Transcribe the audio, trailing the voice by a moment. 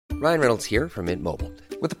Ryan Reynolds here from Mint Mobile.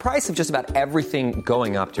 With the price of just about everything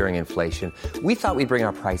going up during inflation, we thought we'd bring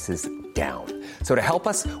our prices down. So to help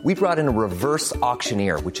us, we brought in a reverse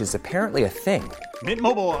auctioneer, which is apparently a thing. Mint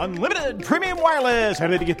Mobile Unlimited Premium Wireless. How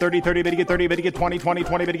to get 30, 30, bit to get 30, bit to get 20, 20,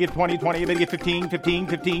 20, bit to get 20, 20, bit to get 15, 15,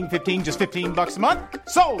 15, 15, just $15 a month?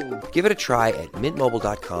 Sold! Give it a try at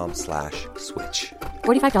mintmobile.com/switch.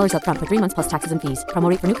 $45 up front for 3 months plus taxes and fees. Promo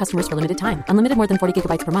rate for new customers for limited time. Unlimited more than 40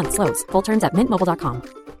 gigabytes per month. Slows full terms at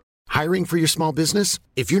mintmobile.com. Hiring for your small business?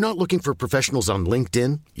 If you're not looking for professionals on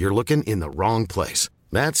LinkedIn, you're looking in the wrong place.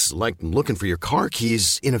 That's like looking for your car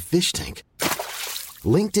keys in a fish tank.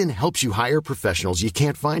 LinkedIn helps you hire professionals you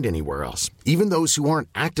can't find anywhere else, even those who aren't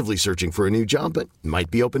actively searching for a new job but might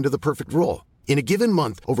be open to the perfect role. In a given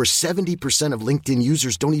month, over 70% of LinkedIn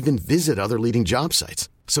users don't even visit other leading job sites.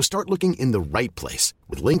 So start looking in the right place.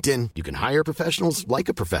 With LinkedIn, you can hire professionals like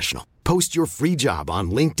a professional. Post your free job on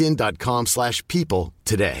linkedin.com/people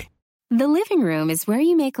today. The living room is where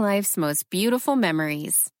you make life's most beautiful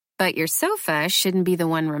memories. But your sofa shouldn't be the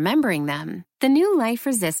one remembering them. The new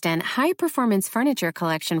life-resistant, high-performance furniture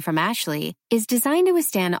collection from Ashley is designed to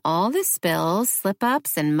withstand all the spills,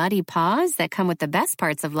 slip-ups, and muddy paws that come with the best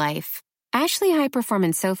parts of life. Ashley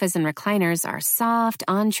high-performance sofas and recliners are soft,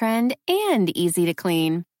 on-trend, and easy to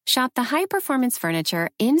clean. Shop the high-performance furniture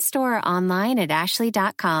in-store or online at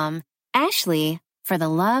ashley.com. Ashley, for the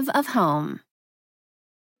love of home.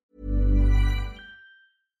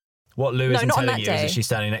 What Lou isn't telling you is that she's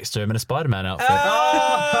standing next to him in a Spider-Man outfit.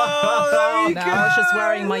 Oh, no, I was just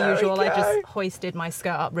wearing my usual. I just hoisted my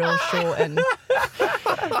skirt up real short and...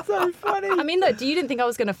 So funny. I mean, look, you didn't think I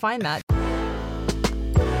was going to find that.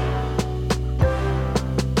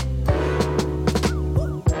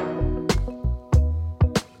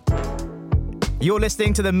 You're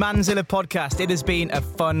listening to the Manzilla podcast. It has been a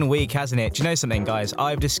fun week, hasn't it? Do you know something, guys?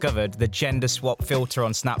 I've discovered the gender swap filter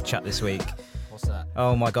on Snapchat this week. What's that?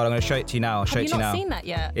 Oh my God, I'm going to show it to you now. I'll show it to you now. Have you not seen that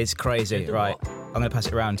yet? It's crazy, right? What? I'm going to pass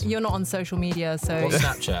it around. You're not on social media, so... What's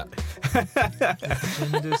Snapchat?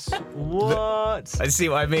 What? I see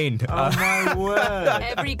what I mean. Oh my word.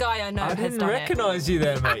 Every guy I know has done it. I didn't recognise you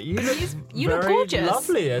there, mate. You look look gorgeous.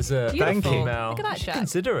 lovely as a Thank you. female. Look at that, Jack.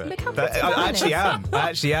 Consider it. Look how But I actually am. I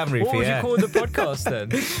actually am, Rupy. What would you call the podcast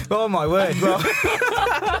then? Oh my word. Well,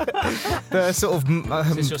 the sort of...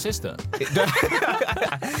 Is this your sister?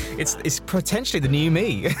 It's potentially the new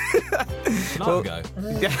me. Can I go?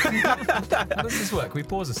 How does this work? Can we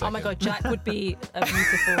pause a second? Oh my God, Jack would be a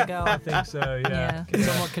beautiful girl. I think so, yeah.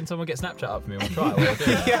 Can someone get Snapchat up for me? We'll try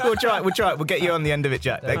it. Yeah, we'll try it. We'll get you on the end of it,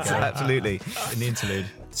 Jack. Absolutely. In the interlude.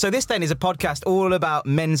 So this then is a podcast all about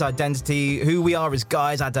men's identity, who we are as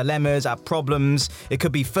guys, our dilemmas, our problems. It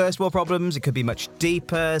could be first world problems. It could be much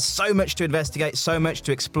deeper, so much to investigate, so much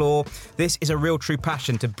to explore. This is a real true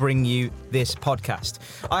passion to bring you this podcast.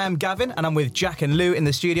 I am Gavin and I'm with Jack and Lou in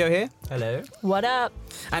the studio here. Hello. What up?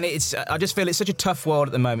 And I just feel it's such a tough world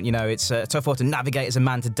at the moment, you know, it's a tough world to navigate as a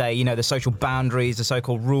man today, you know, the social boundaries, the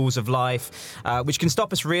so-called rules of life, which can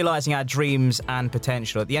stop us realising our dreams and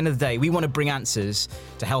potential. At the end of the day, we want to bring answers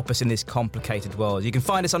to help us in this complicated world. You can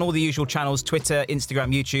find us on all the usual channels, Twitter,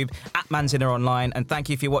 Instagram, YouTube, at Manzilla Online, and thank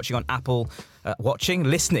you if you're watching on Apple.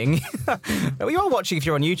 Listening. Well, you are watching if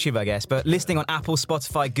you're on YouTube, I guess, but listening on Apple,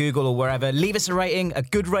 Spotify, Google, or wherever. Leave us a rating, a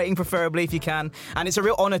good rating preferably if you can. And it's a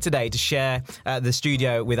real honour today to share the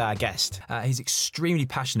studio with our guest. He's extremely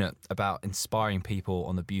passionate about inspiring people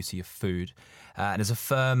on the beauty of food and is a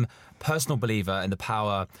firm personal believer in the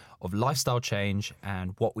power of lifestyle change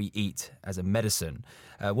and what we eat as a medicine.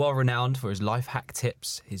 Well renowned for his life hack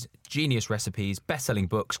tips, his genius recipes, best-selling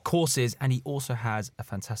books, courses, and he also has a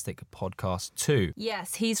fantastic podcast too.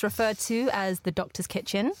 Yes, he's referred to as the Doctor's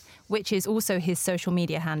Kitchen, which is also his social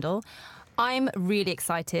media handle. I'm really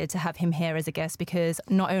excited to have him here as a guest because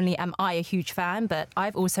not only am I a huge fan, but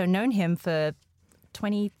I've also known him for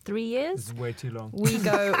 23 years. This is way too long. We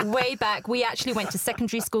go way back. We actually went to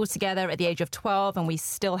secondary school together at the age of 12 and we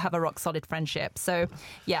still have a rock solid friendship. So,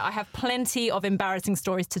 yeah, I have plenty of embarrassing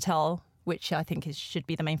stories to tell, which I think should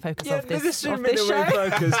be the main focus of this show. Main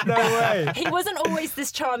focus. No way. He wasn't always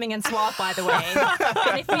this charming and suave, by the way.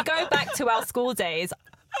 And if we go back to our school days,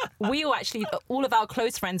 all of our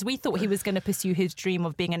close friends, we thought he was going to pursue his dream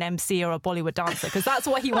of being an MC or a Bollywood dancer because that's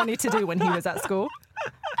what he wanted to do when he was at school.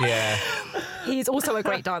 Yeah. He's also a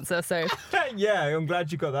great dancer, so Yeah, I'm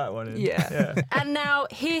glad you got that one in. yeah. And now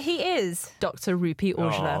here he is, Dr. Rupy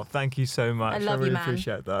Aujla. Oh, thank you so much. I love really you, man.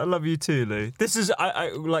 appreciate that. I love you too, Lou. This is I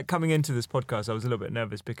like coming into this podcast. I was a little bit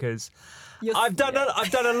nervous because I've done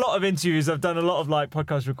a lot of interviews. I've done a lot of like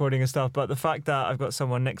podcast recording and stuff. But the fact that I've got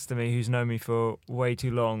someone next to me who's known me for way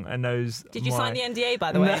too long and knows. Did you sign the NDA,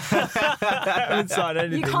 by the way? I haven't signed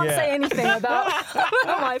anything. You can't yet. say anything about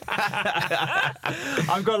my.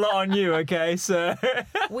 I've got a lot on you, okay? So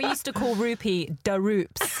We used to call Rupy Da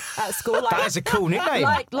Roops at school. Like, That is a cool nickname.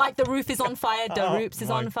 like the roof is on fire, Da Roops is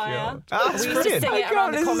my on fire. God. Oh, that's We used to brilliant. sing it God,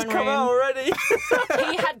 around the this has common come out room. already.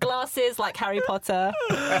 He had glasses like Harry Potter.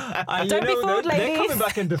 And Don't be fooled, they're ladies. coming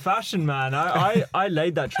back into fashion, man. I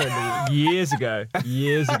laid that trend years ago.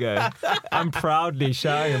 I'm proudly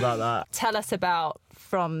shouting about that. Tell us about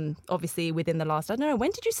from obviously within the last, I don't know,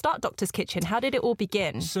 when did you start Doctor's Kitchen? How did it all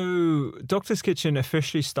begin? So, Doctor's Kitchen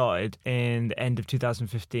officially started in the end of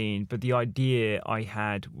 2015, but the idea I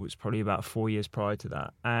had was probably about 4 years prior to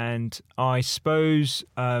that. And I suppose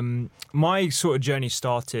my sort of journey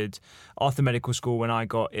started after medical school when I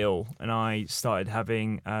got ill and I started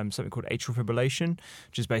having something called atrial fibrillation,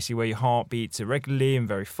 which is basically where your heart beats irregularly and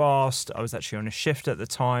very fast. I was actually on a shift at the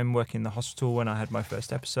time working in the hospital when I had my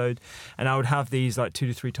first episode, and I would have these like 2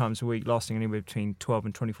 to 3 times a week lasting anywhere between 12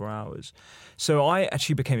 and 24 hours. So I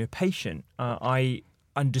actually became a patient. I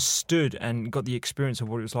understood and got the experience of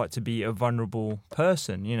what it was like to be a vulnerable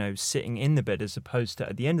person, you know, sitting in the bed as opposed to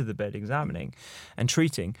at the end of the bed examining and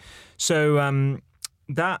treating. So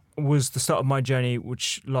that was the start of my journey,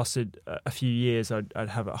 which lasted a few years. I'd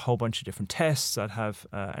have a whole bunch of different tests. I'd have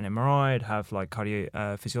an MRI. I'd have like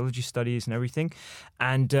cardiophysiology studies and everything.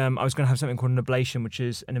 And I was going to have something called an ablation, which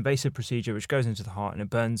is an invasive procedure which goes into the heart and it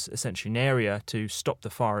burns essentially an area to stop the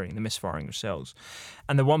firing, the misfiring of cells.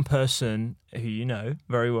 And the one person who you know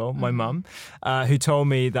very well, my mum, who told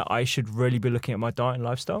me that I should really be looking at my diet and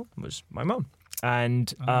lifestyle was my mum.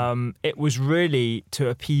 And it was really to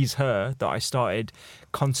appease her that I started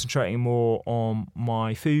concentrating more on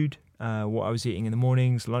my food, what I was eating in the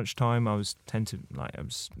mornings, lunchtime. I was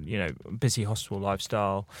busy hospital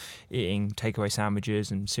lifestyle, eating takeaway sandwiches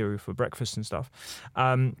and cereal for breakfast and stuff.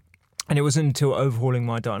 And it wasn't until overhauling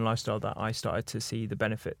my diet and lifestyle that I started to see the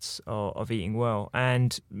benefits of eating well.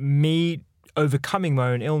 And me overcoming my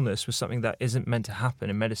own illness was something that isn't meant to happen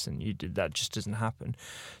in medicine. That just doesn't happen.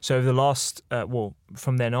 So over the last,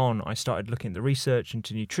 from then on, I started looking at the research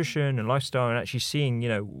into nutrition and lifestyle and actually seeing,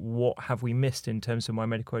 what have we missed in terms of my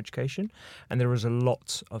medical education. And there was a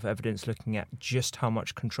lot of evidence looking at just how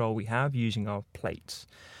much control we have using our plates.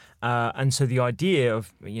 And so the idea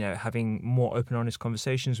of, having more open, honest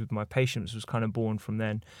conversations with my patients was kind of born from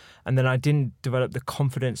then. And then I didn't develop the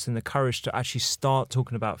confidence and the courage to actually start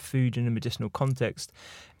talking about food in a medicinal context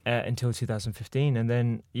until 2015. And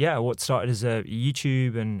then, what started as a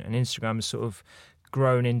YouTube and Instagram has sort of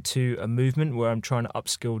grown into a movement where I'm trying to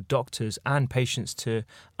upskill doctors and patients to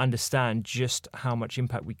understand just how much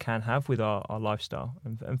impact we can have with our lifestyle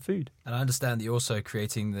and food. And I understand that you're also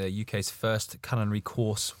creating the UK's first culinary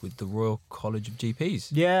course with the Royal College of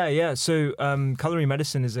GPs. Yeah. So culinary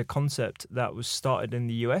medicine is a concept that was started in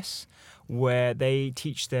the US, where they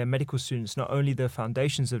teach their medical students not only the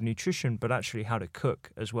foundations of nutrition, but actually how to cook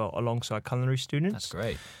as well, alongside culinary students. That's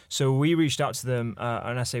great. So we reached out to them,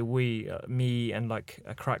 and I say we, me and like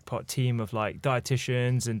a crackpot team of like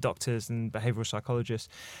dietitians and doctors and behavioral psychologists,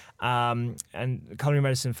 and culinary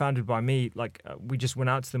medicine founded by me. We just went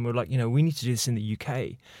out to them. We were like, we need to do this in the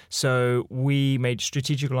UK. So we made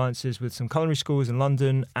strategic alliances with some culinary schools in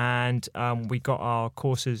London, and we got our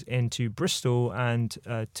courses into Bristol and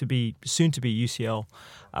soon to be UCL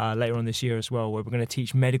later on this year as well, where we're going to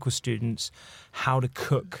teach medical students how to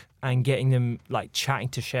cook and getting them like chatting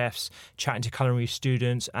to chefs, chatting to culinary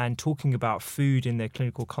students and talking about food in their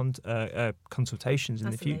clinical consultations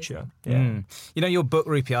in the future. Yeah. Your book,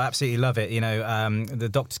 Rupy, I absolutely love it. The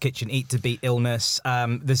Doctor's Kitchen, Eat to Beat Illness.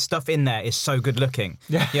 The stuff in there is so good looking.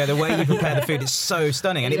 Yeah, the way you prepare the food is so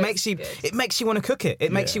stunning, and it makes you want to cook it.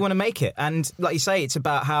 It makes you want to make it, and like you say, it's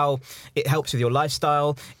about how it helps with your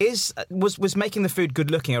lifestyle. Was making the food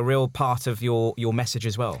good looking a real part of your message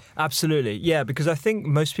as well? Absolutely, yeah. Because I think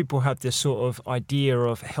most people have this sort of idea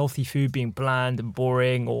of healthy food being bland and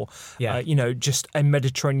boring, or just a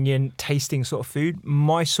Mediterranean tasting sort of food.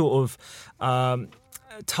 My sort of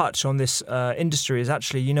touch on this industry is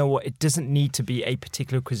actually, you know what, it doesn't need to be a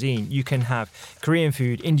particular cuisine. You can have Korean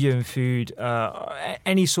food, Indian food,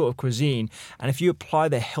 any sort of cuisine. And if you apply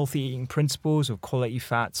the healthy eating principles of quality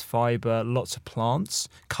fats, fiber, lots of plants,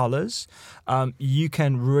 colours, you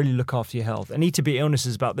can really look after your health. And Eat to Beat Illness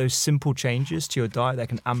is about those simple changes to your diet that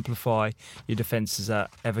can amplify your defences at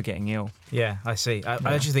ever getting ill. Yeah, I see. I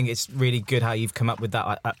actually think it's really good how you've come up with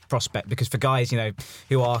that prospect, because for guys, you know,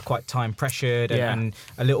 who are quite time pressured and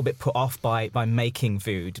a little bit put off by making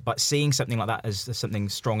food, but seeing something like that as something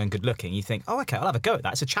strong and good looking, you think, oh, okay, I'll have a go at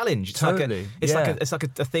that. It's a challenge. It's totally. It's like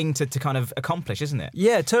a thing to kind of accomplish, isn't it?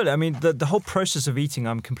 Yeah, totally. I mean, the whole process of eating,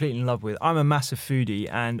 I'm completely in love with. I'm a massive foodie,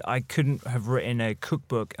 and I couldn't have written a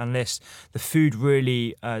cookbook unless the food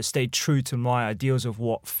really stayed true to my ideals of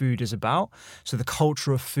what food is about. So the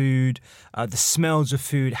culture of food, the smells of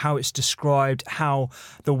food, how it's described, how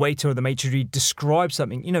the waiter or the maitre d' describes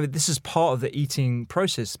something. You know, this is part of the eating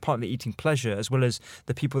process, part of the eating pleasure, as well as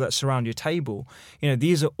the people that surround your table. You know,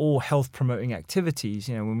 these are all health promoting activities.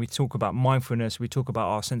 You know, when we talk about mindfulness, we talk about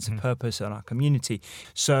our sense of purpose and our community.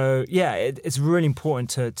 So yeah, it's really important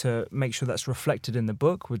to make sure that's reflected in the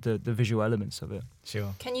book with the visual elements of it.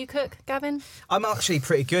 Sure. Can you cook, Gavin? I'm actually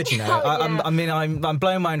pretty good, you know. Oh, yeah. I'm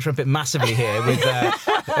blowing my own trumpet massively here with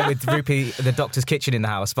Rupy, the doctor's kitchen in the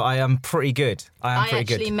house, but I am pretty good. I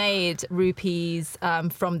actually made Rupy's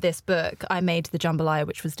from this book. I made the jambalaya,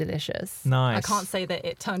 which was delicious. Nice. I can't say that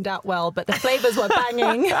it turned out well, but the flavours were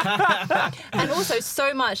banging. And also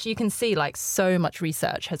so much, you can see, like, so much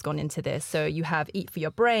research has gone into this. So you have Eat for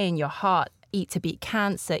your brain, your heart, Eat to beat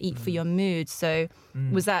cancer, Eat for your mood. So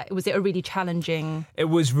was it a really challenging? It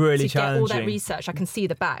was really challenging. Get all that research. I can see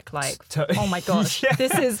the back. Like, oh my gosh,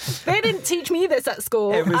 this is. They didn't teach me this at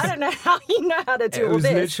school. I don't know how you know how to do all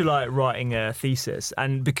this. It was literally like writing a thesis,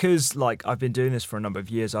 and because like I've been doing this for a number of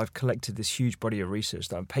years, I've collected this huge body of research,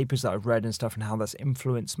 papers that I've read and stuff, and how that's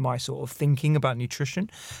influenced my sort of thinking about nutrition.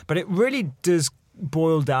 But it really does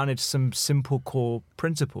boil down into some simple core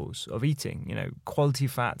principles of eating. You know, quality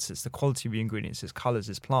fats, it's the quality of the ingredients, it's colours,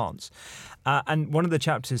 it's plants. And one of the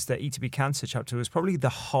chapters, the Eat to Beat Cancer chapter, was probably the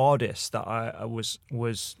hardest that I was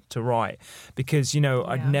to write, because, you know,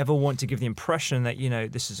 I'd never want to give the impression that, you know,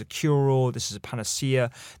 this is a cure-all, this is a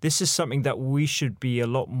panacea. This is something that we should be a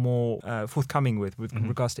lot more forthcoming with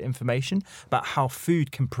regards to information about how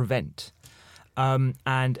food can prevent.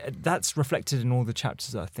 And that's reflected in all the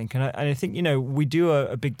chapters, I think. And I think, you know, we do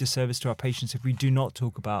a big disservice to our patients if we do not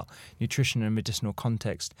talk about nutrition in a medicinal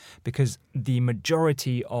context, because the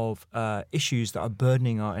majority of issues that are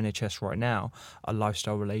burdening our NHS right now are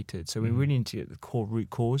lifestyle related. So we really need to get the core root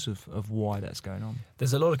cause of why that's going on.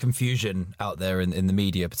 There's a lot of confusion out there in the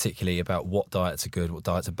media, particularly about what diets are good, what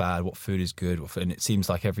diets are bad, what food is good. And it seems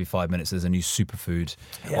like every 5 minutes there's a new superfood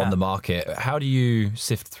on the market. How do you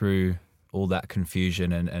sift through all that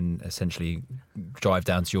confusion and essentially drive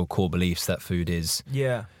down to your core beliefs that food is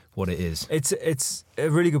what it is? It's a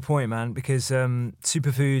really good point, man, because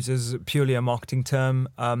superfoods is purely a marketing term.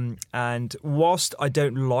 And whilst I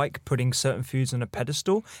don't like putting certain foods on a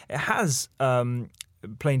pedestal, it has...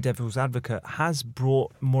 playing devil's advocate, has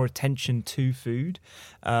brought more attention to food.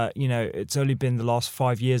 You know, it's only been the last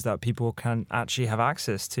 5 years that people can actually have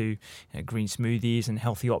access to, you know, green smoothies and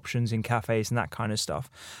healthy options in cafes and that kind of stuff.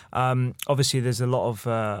 Obviously, there's a lot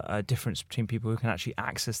of difference between people who can actually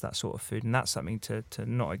access that sort of food, and that's something to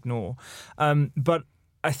not ignore. But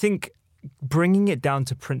I think bringing it down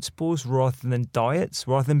to principles rather than diets,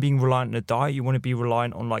 rather than being reliant on a diet, you want to be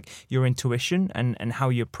reliant on like your intuition and how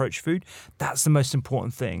you approach food. That's the most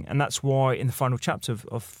important thing. And that's why in the final chapter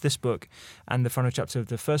of this book and the final chapter of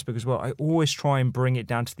the first book as well, I always try and bring it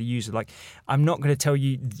down to the user. Like, I'm not going to tell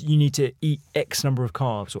you need to eat X number of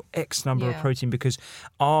carbs or X number of protein, because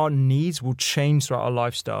our needs will change throughout our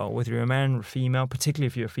lifestyle, whether you're a man or a female, particularly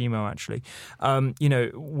if you're a female, actually. You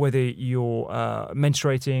know, whether you're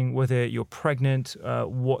menstruating, whether you're pregnant,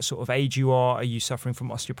 what sort of age you are you suffering from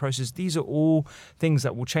osteoporosis? These are all things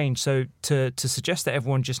that will change. So to suggest that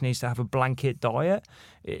everyone just needs to have a blanket diet,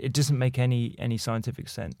 it doesn't make any scientific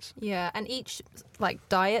sense. Yeah, and each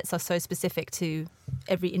diets are so specific to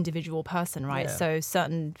every individual person, right? Yeah. So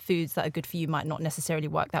certain foods that are good for you might not necessarily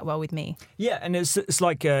work that well with me. Yeah, and it's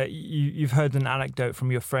like you've heard an anecdote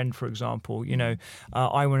from your friend, for example. You know,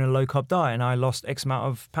 I went on a low-carb diet and I lost X amount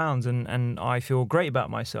of pounds and I feel great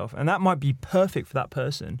about myself. And that might be perfect for that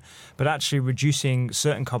person, but actually reducing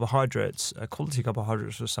certain carbohydrates, quality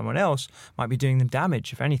carbohydrates for someone else, might be doing them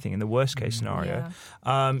damage, if anything, in the worst-case scenario.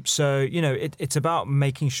 Yeah. So, you know, it's about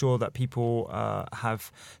making sure that people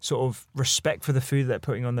have sort of respect for the food food they're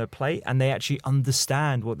putting on their plate, and they actually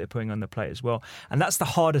understand what they're putting on their plate as well. And that's the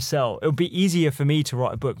harder sell. It would be easier for me to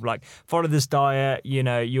write a book like, follow this diet,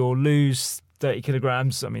 you'll lose 30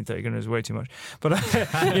 kilograms. I mean, 30 kilograms is way too much. But,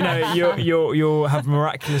 you'll have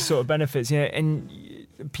miraculous sort of benefits. And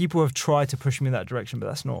people have tried to push me in that direction, but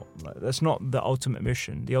that's not the ultimate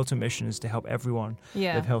mission. The ultimate mission is to help everyone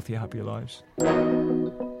live healthier, happier lives.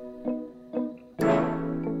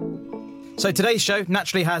 So today's show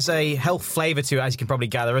naturally has a health flavour to it, as you can probably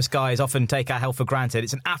gather. Us guys often take our health for granted.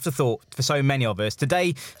 It's an afterthought for so many of us.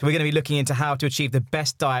 Today, we're going to be looking into how to achieve the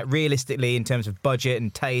best diet realistically in terms of budget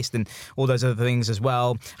and taste and all those other things as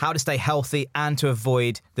well. How to stay healthy and to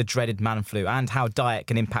avoid the dreaded man flu, and how diet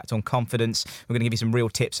can impact on confidence. We're going to give you some real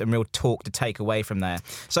tips and real talk to take away from there.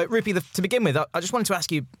 So, Rupy, to begin with, I just wanted to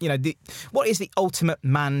ask you, what is the ultimate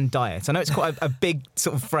man diet? I know it's quite a big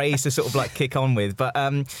sort of phrase to sort of like kick on with, but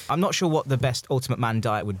I'm not sure what the best ultimate man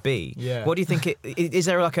diet would be. Yeah. What do you think? Is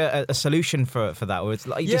there like a solution for that? Or it's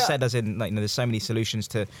like you just said, as in there's so many solutions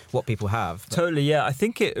to what people have. But. Totally, yeah. I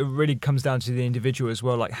think it really comes down to the individual as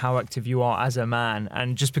well, like how active you are as a man.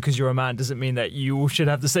 And just because you're a man doesn't mean that you all should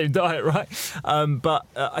have the same diet, right? But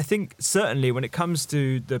I think certainly when it comes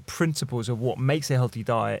to the principles of what makes a healthy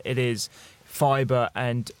diet, it is fibre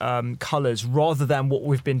and colours, rather than what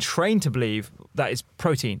we've been trained to believe that is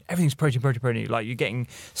protein. Everything's protein. Like, you're getting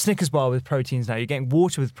Snickers bar with proteins now, you're getting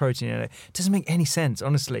water with protein in it. It doesn't make any sense,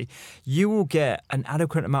 honestly. You will get an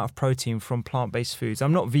adequate amount of protein from plant-based foods.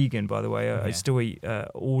 I'm not vegan, by the way. I still eat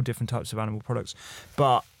all different types of animal products.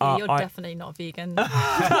 But you're definitely not vegan.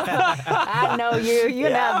 I know you're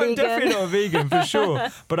not vegan. I'm definitely not vegan, for sure.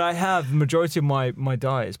 But I have, the majority of my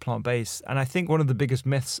diet is plant-based. And I think one of the biggest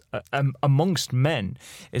myths amongst men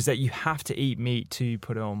is that you have to eat meat to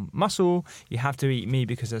put on muscle. You have to eat meat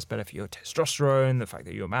because that's better for your testosterone, the fact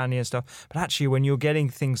that you're manly and stuff. But actually, when you're getting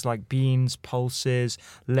things like beans, pulses,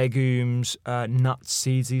 legumes, nuts,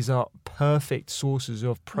 seeds, these are perfect sources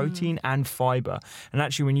of protein and fibre. And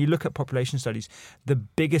actually, when you look at population studies, the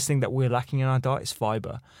biggest thing that we're lacking in our diet is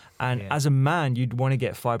fibre. And as a man, you'd want to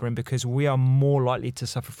get fibre in because we are more likely to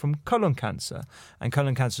suffer from colon cancer. And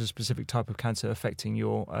colon cancer is a specific type of cancer affecting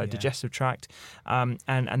your digestive tract. And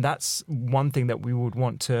that's one thing that we would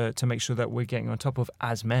want to make sure that we're getting on top of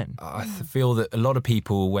as men. I feel that a lot of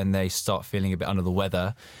people, when they start feeling a bit under the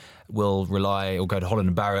weather, will rely or go to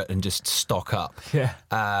Holland & Barrett and just stock up. Yeah.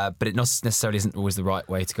 But it not necessarily isn't always the right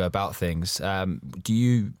way to go about things. Do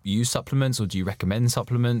you use supplements, or do you recommend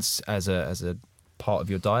supplements as a part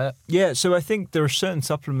of your diet? Yeah, so I think there are certain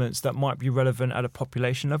supplements that might be relevant at a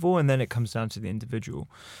population level, and then it comes down to the individual.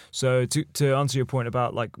 So to answer your point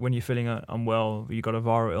about like when you're feeling unwell, you got a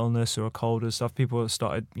viral illness or a cold or stuff, people have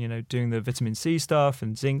started doing the vitamin C stuff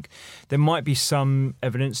and zinc. There might be some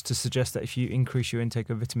evidence to suggest that if you increase your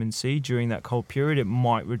intake of vitamin C during that cold period, it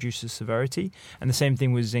might reduce the severity. And the same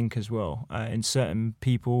thing with zinc as well. In certain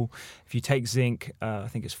people, if you take zinc, I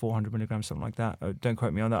think it's 400 milligrams, something like that. Don't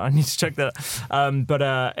quote me on that. I need to check that. But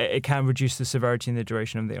it can reduce the severity and the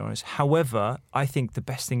duration of the illness. However, I think the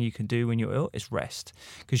best thing you can do when you're ill is rest,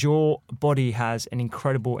 because your body has an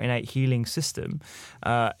incredible innate healing system.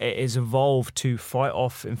 It is evolved to fight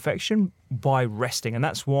off infection by resting, and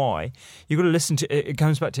that's why you've got to listen to it. It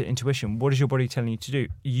comes back to intuition. What is your body telling you to do?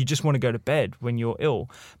 You just want to go to bed when you're ill,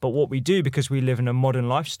 but what we do, because we live in a modern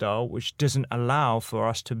lifestyle which doesn't allow for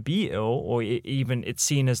us to be ill, or even it's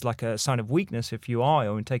seen as like a sign of weakness if you are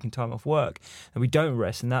ill and taking time off work, and we don't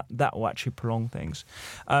rest, and that will actually prolong things.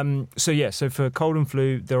 So for cold and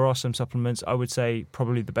flu, there are some supplements. I would say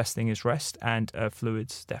probably the best thing is rest and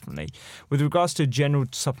fluids, definitely. With regards to general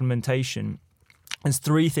supplementation, there's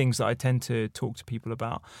three things that I tend to talk to people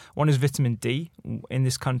about. One is vitamin D. In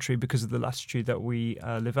this country, because of the latitude that we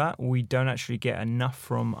live at, we don't actually get enough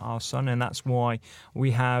from our sun, and that's why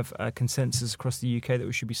we have a consensus across the UK that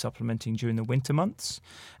we should be supplementing during the winter months.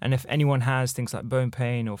 And if anyone has things like bone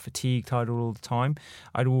pain or fatigue, tired all the time,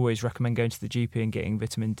 I'd always recommend going to the GP and getting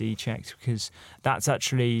vitamin D checked, because that's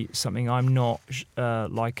actually something I'm not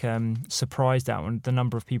surprised at, when the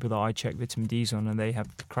number of people that I check vitamin Ds on, and they have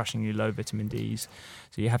crashingly low vitamin Ds.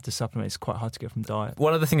 So you have to supplement. It's quite hard to get from diet.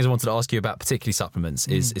 One of the things I wanted to ask you about, particularly supplements,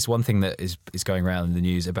 is one thing that is going around in the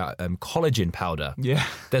news about collagen powder. Yeah.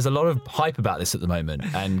 There's a lot of hype about this at the moment,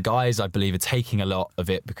 and guys, I believe, are taking a lot of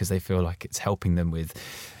it because they feel like it's helping them with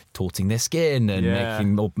contorting their skin and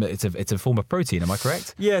making more. It's a form of protein. Am I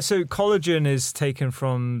correct? Yeah. So collagen is taken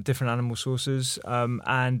from different animal sources,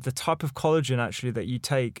 and the type of collagen actually that you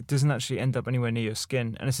take doesn't actually end up anywhere near your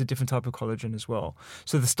skin, and it's a different type of collagen as well.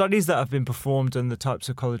 So the studies that have been performed on the types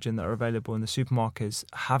of collagen that are available in the supermarkets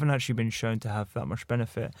haven't actually been shown to have that much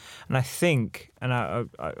benefit. And I think, and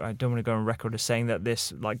I don't want to go on record as saying that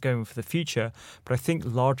this like going for the future, but I think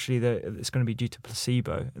largely that it's going to be due to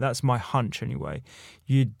placebo. That's my hunch anyway.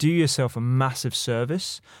 You do yourself a massive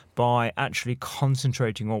service by actually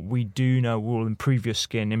concentrating on what we do know will improve your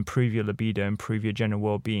skin, improve your libido, improve your general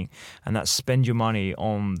well-being, and that's spend your money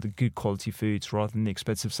on the good quality foods rather than the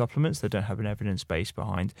expensive supplements that don't have an evidence base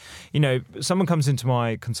behind. You know, someone comes into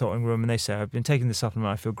my consulting room and they say, I've been taking this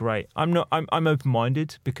supplement, I feel great. I'm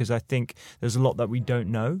open-minded because I think there's a lot that we don't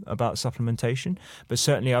know about supplementation, but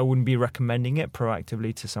certainly I wouldn't be recommending it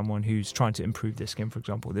proactively to someone who's trying to improve their skin, for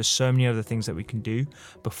example. There's so many other things that we can do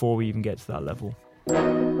before we even get to that level.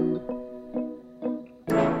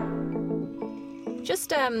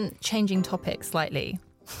 Just changing topics slightly.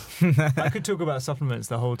 I could talk about supplements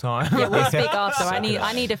the whole time. Yeah, we'll speak after. I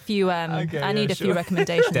need a few few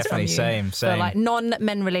recommendations Definitely, from you. same. For like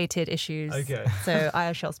non-men related issues. Okay. So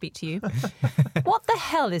I shall speak to you. What the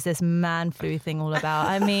hell is this man flu thing all about?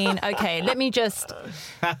 I mean, okay, let me just...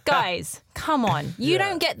 Guys, come on. You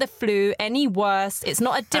don't get the flu any worse. It's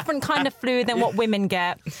not a different kind of flu than what women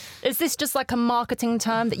get. Is this just like a marketing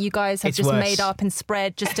term that you guys have made up and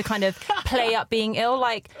spread just to kind of play up being ill?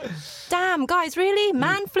 Like, damn, guys, really?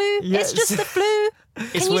 Man flu? It's just the flu?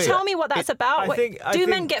 Can you tell me what that's about? Do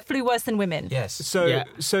men get flu worse than women? Yes. So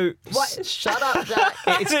what? Shut up, Jack.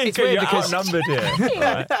 It's weird because outnumbered here.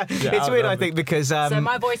 Right. It's weird, I think, because so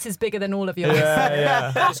my voice is bigger than all of yours.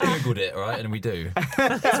 I just googled it, right, and we do.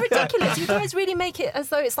 It's ridiculous. You guys really make it as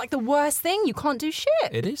though it's like the worst thing. You can't do shit.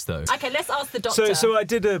 It is though. Okay, let's ask the doctor. So I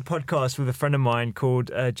did a podcast with a friend of mine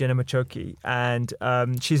called Jenna Machoki, and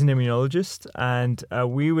she's an immunologist, and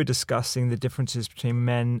we were discussing the differences between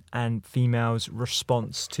men and females' response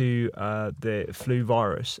to the flu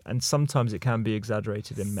virus, and sometimes it can be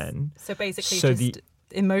exaggerated in men. So basically,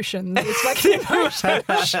 emotions. It's like the emotion.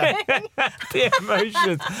 The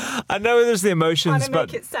emotions. I know there's the emotions, but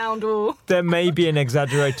make it sound all. There may be an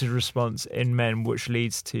exaggerated response in men, which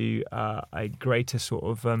leads to a greater sort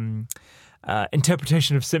of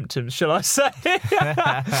interpretation of symptoms, shall I say?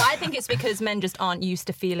 I think it's because men just aren't used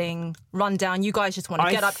to feeling run down. You guys just want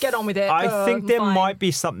to get up, get on with it. I think there might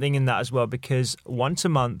be something in that as well, because once a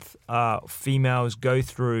month, females go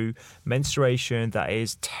through menstruation that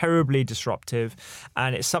is terribly disruptive,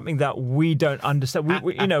 and it's something that we don't understand.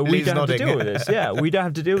 We don't have to deal with this. Yeah, we don't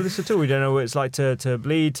have to deal with this at all. We don't know what it's like to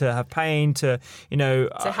bleed, to have pain, to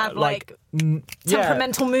have like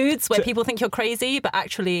temperamental moods where people think you're crazy, but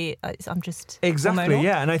actually I'm just hormonal.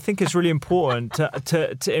 Yeah. And I think it's really important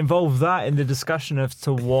to involve that in the discussion as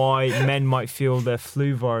to why men might feel their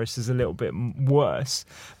flu virus is a little bit worse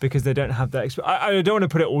because they don't have that experience. I don't want to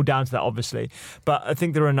put it all down to that, obviously, but I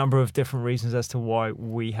think there are a number of different reasons as to why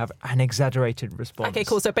we have an exaggerated response. Okay,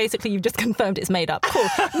 cool. So basically you've just confirmed it's made up. Cool.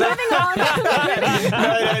 Moving on.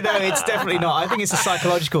 No, it's definitely not. I think it's a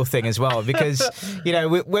psychological thing as well, because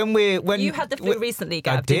when you had the flu recently,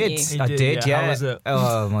 Gab, I did. Yeah. How was it?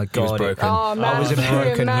 Oh my god, it was broken. Oh, man. I was a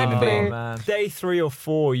broken human being. Man. Day 3 or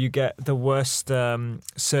 4, you get the worst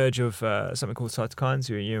surge of something called cytokines,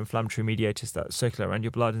 your inflammatory mediators that circulate around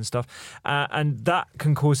your blood and stuff, and that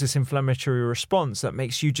can cause this inflammatory response that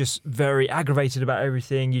makes you just very aggravated about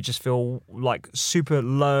everything. You just feel like super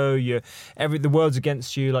low. The world's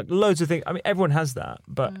against you. Like loads of things. I mean, everyone has that,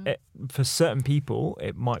 but for certain people,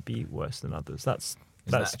 it might be worse than others. That's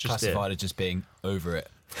just classified as just being over it.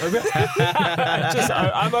 I'm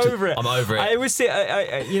over it. I'm over it. I always say,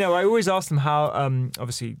 I always ask them how.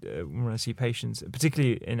 Obviously, when I see patients,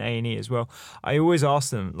 particularly in A&E as well, I always ask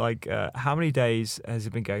them like, how many days has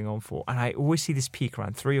it been going on for? And I always see this peak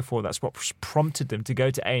around 3 or 4. That's what prompted them to go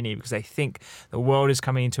to A&E, because they think the world is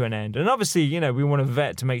coming to an end. And obviously, we want to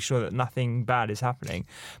vet to make sure that nothing bad is happening.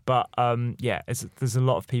 But there's a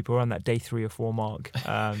lot of people around that day 3 or 4 mark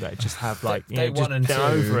that just have like, day 1 and 2, they're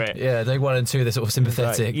over it. Yeah, day 1 and 2, they're sort of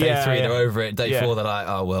sympathetic. Day 3, they're over it. Day 4, they're like,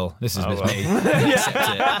 oh well, this is with me. Accept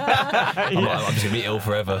it. I'm just gonna be ill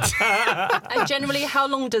forever. And generally, how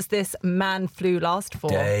long does this man flu last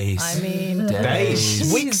for? Days. I mean,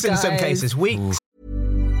 days. Weeks in some cases. Weeks.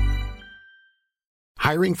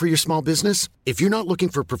 Hiring for your small business? If you're not looking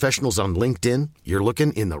for professionals on LinkedIn, you're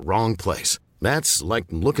looking in the wrong place. That's like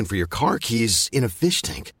looking for your car keys in a fish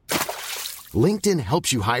tank. LinkedIn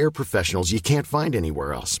helps you hire professionals you can't find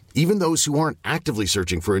anywhere else, even those who aren't actively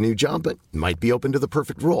searching for a new job but might be open to the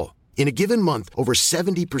perfect role. In a given month, over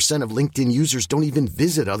 70% of LinkedIn users don't even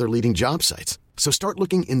visit other leading job sites. So start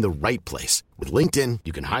looking in the right place. With LinkedIn,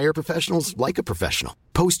 you can hire professionals like a professional.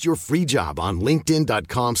 Post your free job on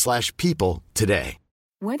linkedin.com/people today.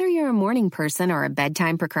 Whether you're a morning person or a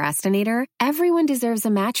bedtime procrastinator, everyone deserves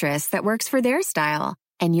a mattress that works for their style.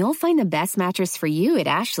 And you'll find the best mattress for you at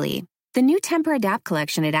Ashley. The new Temper-Adapt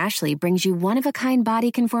collection at Ashley brings you one-of-a-kind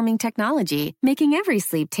body-conforming technology, making every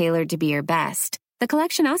sleep tailored to be your best. The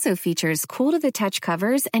collection also features cool-to-the-touch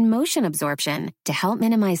covers and motion absorption to help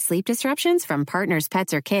minimize sleep disruptions from partners,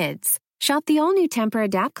 pets, or kids. Shop the all-new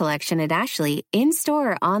Temper-Adapt collection at Ashley,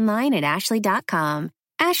 in-store or online at ashley.com.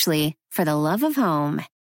 Ashley, for the love of home.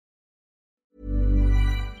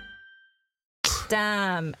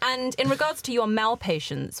 Damn. And in regards to your male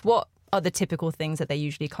patients, what are the typical things that they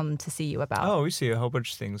usually come to see you about? Oh, we see a whole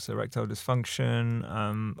bunch of things. Erectile dysfunction.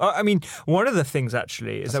 I mean, one of the things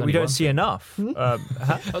actually is that we don't see enough.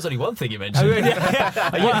 That was only one thing you mentioned.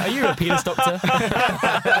 Are you a penis doctor?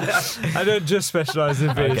 I don't just specialise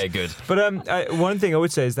in penis. Okay, good. But one thing I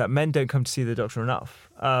would say is that men don't come to see the doctor enough.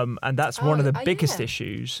 And that's one of the biggest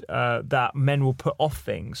issues, that men will put off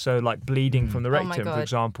things. So like bleeding from the rectum, for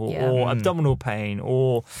example, or abdominal pain,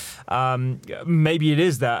 or maybe it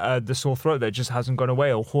is that the sore throat that just hasn't gone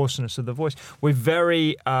away, or hoarseness of the voice. We're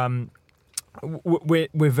very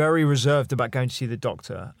reserved about going to see the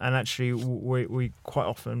doctor, and actually we quite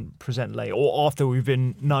often present late or after we've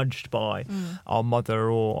been nudged by our mother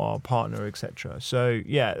or our partner, etc. So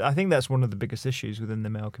yeah, I think that's one of the biggest issues within the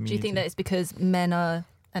male community. Do you think that it's because men are,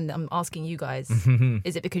 and I'm asking you guys,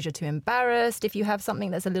 is it because you're too embarrassed if you have something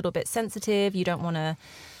that's a little bit sensitive, you don't want to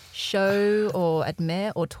show or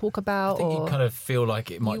admit or talk about? I think you kind of feel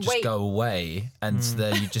like it might just go away, and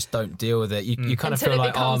then you just don't deal with it. You kind of Until feel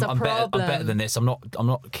like, I'm better than this. I'm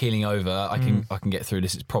not keeling over. I can get through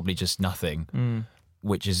this. It's probably just nothing,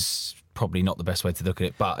 which is probably not the best way to look at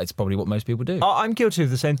it, but it's probably what most people do. I'm guilty of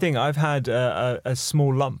the same thing. I've had a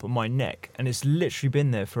small lump on my neck, and it's literally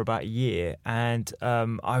been there for about a year, and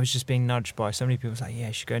I was just being nudged by so many people. It's like, yeah,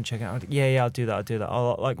 you should go and check it out. Yeah, I'll do that.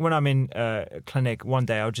 Like when I'm in clinic, one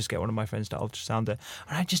day I'll just get one of my friends to ultrasound it,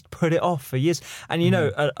 and I just put it off for years. And you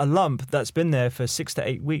know, a lump that's been there for 6 to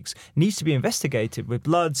 8 weeks needs to be investigated with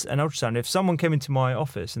bloods and ultrasound. If someone came into my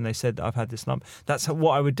office and they said that I've had this lump, that's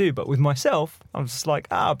what I would do. But with myself, I'm just like,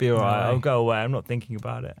 I'll be all right. I'll go away. I'm not thinking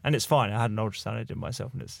about it. And it's fine. I had an ultrasound. I did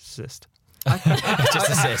myself, and it's a cyst. It's just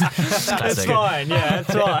a cyst. It's fine. Yeah,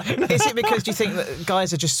 it's fine. Is it because, do you think that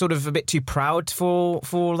guys are just sort of a bit too proud for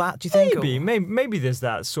that, do you think? Maybe there's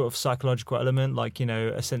that sort of psychological element, like, you know,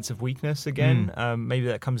 a sense of weakness again. Maybe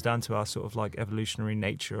that comes down to our sort of like evolutionary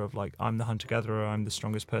nature of like, I'm the hunter-gatherer, I'm the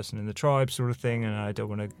strongest person in the tribe sort of thing, and I don't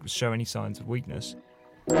want to show any signs of weakness.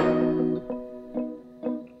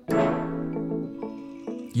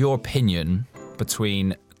 Your opinion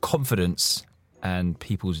between confidence and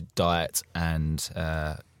people's diet and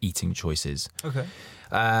eating choices. Okay.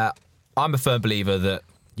 I'm a firm believer that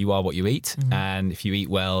you are what you eat, and if you eat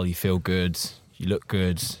well, you feel good, you look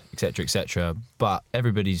good, etc., etc. But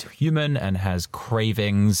everybody's human and has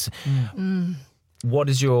cravings. What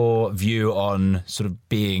is your view on sort of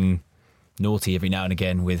being naughty every now and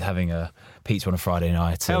again with having a pizza on a Friday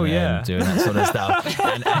night and doing that sort of stuff,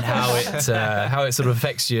 and how it sort of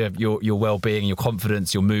affects your well-being, your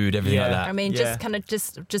confidence, your mood, everything like that? I mean,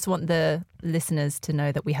 just want the listeners to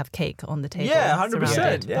know that we have cake on the table. Yeah,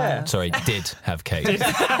 100%. Yeah. Sorry, did have cake. Did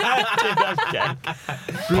have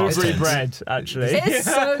cake. Blueberry bread, actually. It's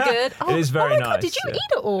so good. It is very nice. God, did you eat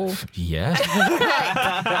it all? Yeah.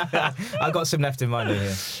 I've got some left in mine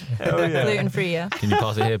here. Oh, yeah. Gluten-free, yeah. Can you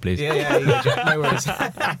pass it here, please? Yeah, no worries.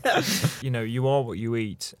 You know, you are what you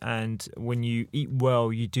eat, and when you eat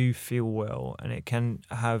well, you do feel well, and it can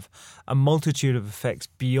have a multitude of effects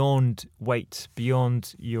beyond weight,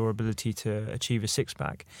 beyond your ability to achieve a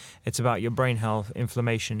six-pack. It's about your brain health,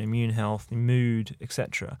 inflammation, immune health, mood,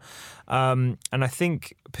 etc. And I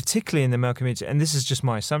think, particularly in the male community, and this is just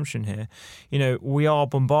my assumption here, you know, we are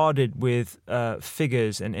bombarded with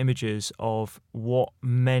figures and images of what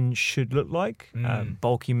men should look like.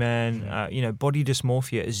 Bulky men, you know, body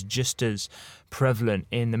dysmorphia is just as prevalent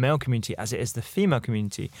in the male community as it is the female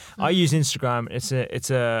community. I use Instagram.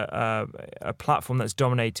 It's a platform that's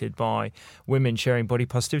dominated by women sharing body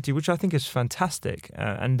positivity, which I think is fantastic,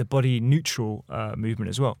 and the body neutral movement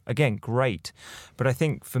as well. Again, great. But I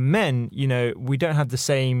think for men, you know, we don't have the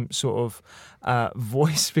same sort of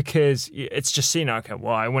voice, because it's just seen, okay,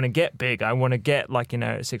 well, I want to get big, I want to get, like, you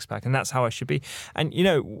know, a six-pack, and that's how I should be. And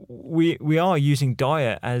we are using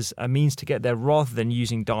diet as a means to get there, rather than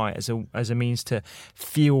using diet as a means to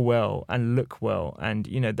feel well and look well, and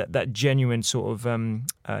that genuine sort of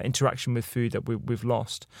interaction with food that we've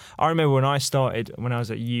lost. I remember when I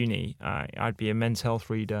was at uni, I'd be a Men's Health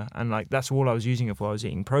reader, and like that's all I was using it for. I was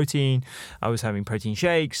eating protein, I was having protein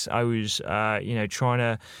shakes, I was I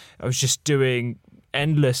was just doing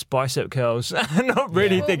endless bicep curls, not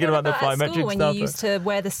really thinking about the plyometric stuff. When you used to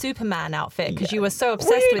wear the Superman outfit because you were so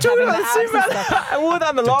obsessed with having the abs and stuff. I wore that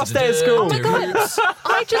on the last day of school. Oh my God!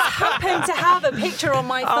 I just happened to have a picture on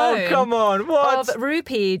my phone. Oh come on! What? Of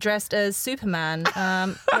Rupy dressed as Superman.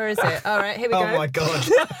 Where is it? All right, here we go. Oh my God!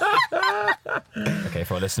 Okay,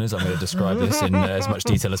 for our listeners, I'm going to describe this in as much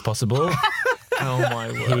detail as possible. Oh my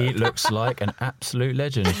word! He looks like an absolute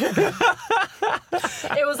legend.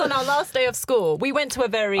 It was on our last day of school. We went to a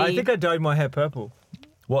very... I think I dyed my hair purple.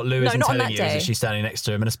 What Lou isn't telling you is that she's standing next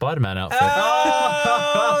to him in a Spider-Man outfit.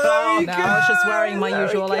 Oh, no, I was just wearing my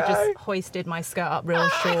usual. I just hoisted my skirt up real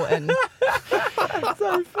short and...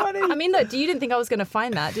 So funny. I mean, look, you didn't think I was going to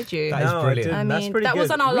find that, did you? That is brilliant. I That's mean, pretty that was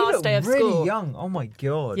good. on our last day of really school. Young. Oh my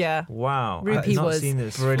God. Yeah. Wow. Rupy I've not was. seen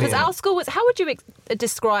this. Because our school was... How would you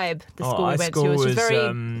describe the school we went to? It was just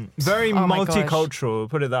very multicultural,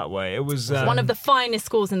 put it that way. It was... one of the finest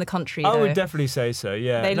schools in the country, I though. would definitely say so,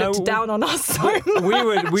 yeah. They looked down on us so much.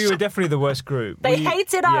 We were definitely the worst group. They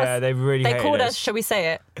hated us. Yeah, they really hated us. They called us, shall we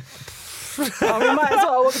say it? Oh, we might as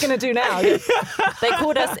well. What are we going to do now? They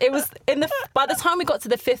called us. It was by the time we got to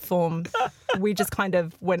the fifth form, we just kind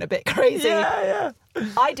of went a bit crazy. Yeah.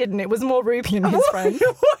 I didn't. It was more Rupy and his friends.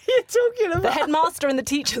 What are you talking about? The headmaster and the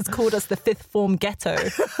teachers called us the fifth form ghetto.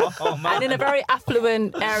 Oh, man. And in a very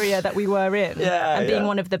affluent area that we were in, and being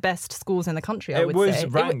one of the best schools in the country, I would say.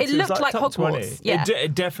 Ranked. It looked like top Hogwarts. 20. Yeah.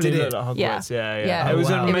 It definitely looked like Hogwarts. Yeah. It was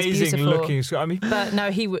an amazing looking school. I mean, but no,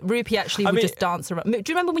 Rupy actually would just dance around. Do you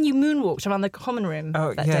remember when you moonwalked around the common room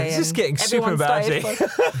that day? This is getting super embarrassing.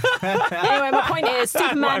 Anyway, my point is,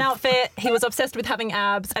 Superman outfit, he was obsessed with having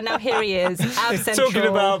abs, and now here he is, abs central. Talking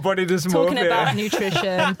about body dysmorphia. Talking about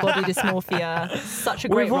nutrition, body dysmorphia. Such a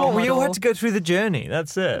great role model. We all had to go through the journey.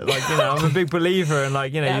 That's it. Like, I'm a big believer in,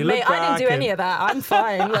 like, you look mate, back. I didn't do any of that. I'm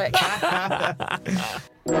fine. Look.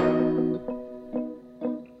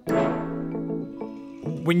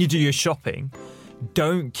 When you do your shopping,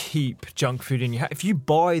 don't keep junk food in your house. If you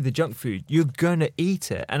buy the junk food, you're going to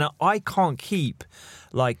eat it. And I can't keep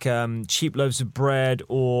like cheap loaves of bread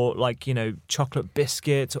or like, chocolate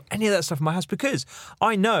biscuits or any of that stuff in my house, because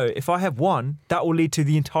I know if I have one, that will lead to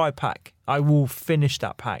the entire pack. I will finish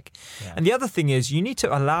that pack. Yeah. And the other thing is you need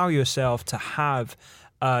to allow yourself to have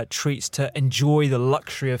treats, to enjoy the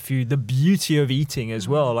luxury of food, the beauty of eating as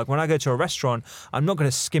well. Like when I go to a restaurant, I'm not going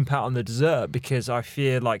to skimp out on the dessert because I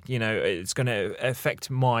fear like, it's going to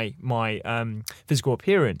affect my physical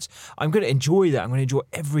appearance. I'm going to enjoy that. I'm going to enjoy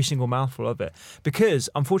every single mouthful of it, because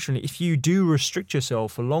unfortunately, if you do restrict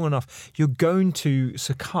yourself for long enough, you're going to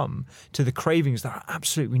succumb to the cravings that are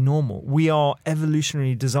absolutely normal. We are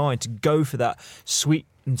evolutionarily designed to go for that sweet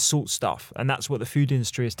and salt stuff, and that's what the food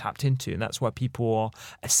industry has tapped into, and that's why people are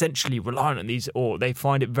essentially reliant on these, or they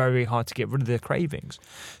find it very hard to get rid of their cravings.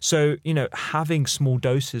 So having small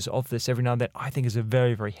doses of this every now and then, I think, is a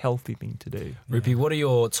very, very healthy thing to do. Rupy, what are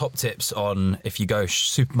your top tips on if you go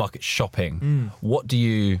supermarket shopping? What do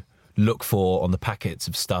you look for on the packets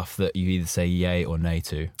of stuff that you either say yay or nay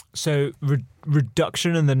to? So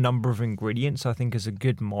reduction in the number of ingredients, I think, is a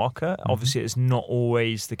good marker. Obviously, it's not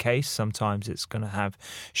always the case. Sometimes it's going to have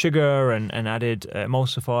sugar and added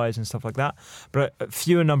emulsifiers and stuff like that. But a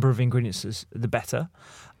fewer number of ingredients is the better.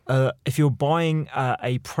 If you're buying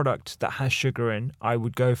a product that has sugar in, I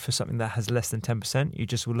would go for something that has less than 10%. You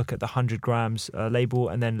just will look at the 100 grams label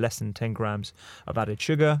and then less than 10 grams of added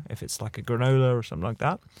sugar, if it's like a granola or something like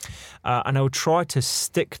that. And I would try to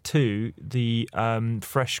stick to the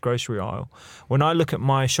fresh grocery aisle. When I look at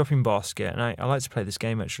my shopping basket, and I like to play this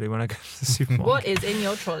game actually when I go to the supermarket. What is in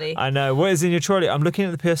your trolley? I know. What is in your trolley? I'm looking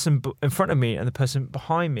at the person in front of me and the person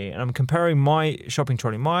behind me, and I'm comparing my shopping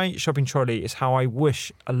trolley. My shopping trolley is how I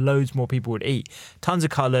wish loads more people would eat. Tons of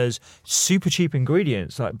colours, super cheap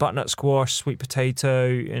ingredients like butternut squash, sweet potato,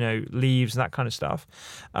 leaves, that kind of stuff.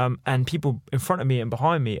 And people in front of me and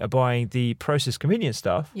behind me are buying the processed convenient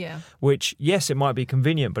stuff. Yeah. Which, yes, it might be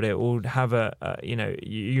convenient, but it will have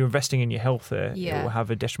you're investing in your health there. Yeah. It will have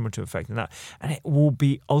a detrimental effect in that, and it will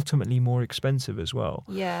be ultimately more expensive as well.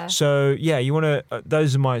 Yeah. So you want to.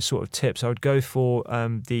 Those are my sort of tips. I would go for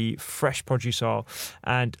the fresh produce aisle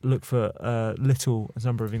and look for little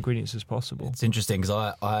number number of ingredients as possible. It's interesting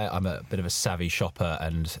because I'm a bit of a savvy shopper,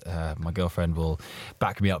 and my girlfriend will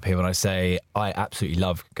back me up here when I say I absolutely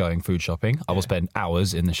love going food shopping. I will spend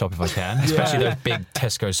hours in the shop if I can, especially those big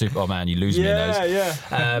Tesco super. Oh man, you lose me in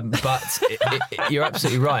those. But you're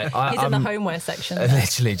absolutely right. He's in the homeware section.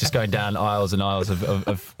 Literally just going down aisles and aisles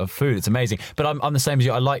of food. It's amazing. But I'm the same as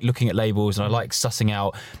you. I like looking at labels and I like sussing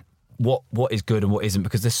out what is good and what isn't,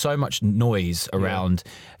 because there's so much noise around,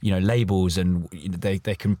 labels, and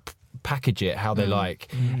they can package it how they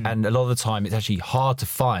like, and a lot of the time it's actually hard to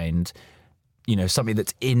find, something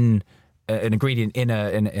that's in an ingredient in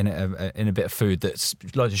a bit of food that's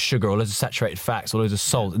loads of sugar or loads of saturated fats or loads of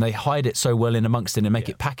salt, and they hide it so well in amongst it and make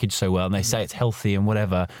it packaged so well, and they say it's healthy and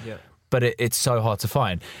whatever, but it's so hard to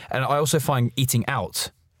find. And I also find eating out,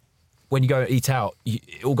 when you go eat out,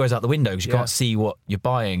 it all goes out the window because you can't see what you're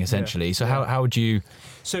buying, essentially. So how would you...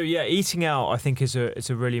 So eating out, I think, is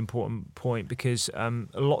a really important point, because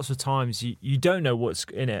lots of times you don't know what's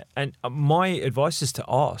in it. And my advice is to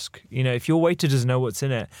ask. If your waiter doesn't know what's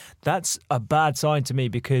in it, that's a bad sign to me,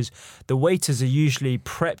 because the waiters are usually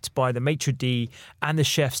prepped by the maitre d' and the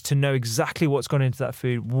chefs to know exactly what's gone into that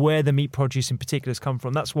food, where the meat produce in particular has come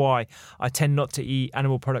from. That's why I tend not to eat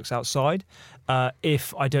animal products outside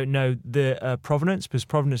if I don't know the provenance, because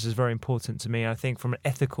provenance is very important to me. I think from an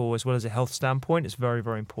ethical as well as a health standpoint, it's very,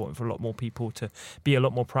 very important for a lot more people to be a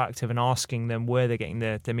lot more proactive in asking them where they're getting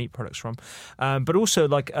their meat products from. But also,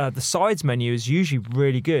 the sides menu is usually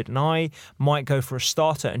really good, and I might go for a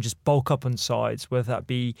starter and just bulk up on sides, whether that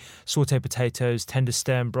be sauteed potatoes, tender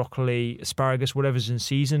stem, broccoli, asparagus, whatever's in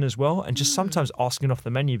season as well, and just sometimes asking off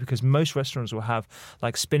the menu, because most restaurants will have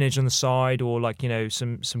spinach on the side, or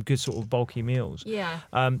some good sort of bulky meals.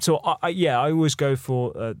 So I always go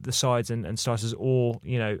for the sides and starters, or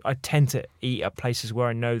I tend to eat at places where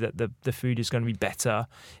I know that the food is going to be better,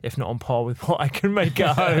 if not on par with what I can make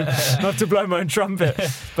at home. Not to blow my own trumpet,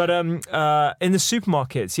 but in the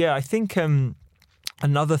supermarkets, I think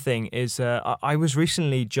another thing is I was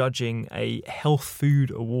recently judging a health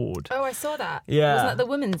food award. Oh, I saw that. Yeah. Wasn't that the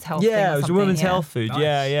women's health thing? Yeah, it was a women's yeah. health food. Nice.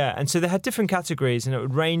 Yeah. And so they had different categories, and it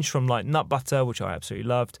would range from nut butter, which I absolutely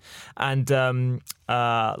loved, and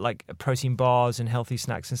protein bars and healthy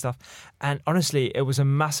snacks and stuff. And honestly, it was a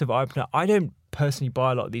massive eye-opener. I don't personally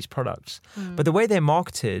buy a lot of these products, but the way they're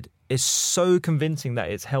marketed is so convincing that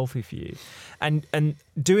it's healthy for you. And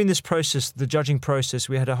doing this process, the judging process,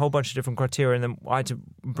 we had a whole bunch of different criteria, and then I had to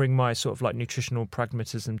bring my sort of nutritional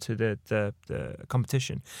pragmatism to the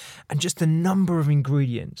competition. And just the number of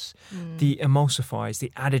ingredients, the emulsifiers,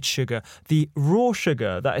 the added sugar, the raw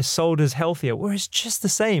sugar that is sold as healthier, where it's just the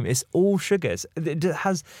same. It's all sugars. It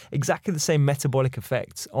has exactly the same metabolic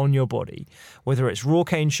effects on your body, whether it's raw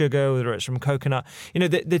cane sugar, whether it's from coconut.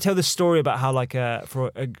 They tell this story about how,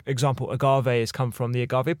 for example, agave has come from the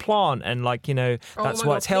agave plant, and that's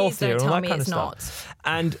why it's healthier and all that kind of stuff.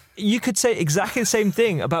 And you could say exactly the same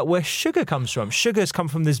thing about where sugar comes from. Sugars come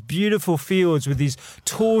from this beautiful fields with these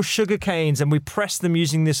tall sugar canes, and we press them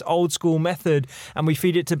using this old school method, and we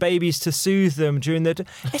feed it to babies to soothe them during the...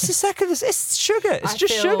 It's exactly this. It's sugar. It's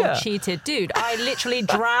just sugar. I feel cheated. Dude, I literally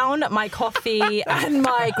drown my coffee and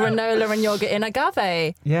my granola and yogurt in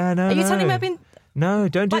agave. Yeah, no, Are you telling me I've been... No,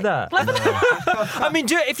 don't do that. I mean,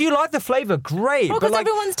 if you like the flavour, great. Well, because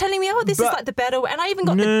everyone's telling me, this is the better way. And I even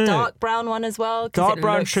got the dark brown one as well. Dark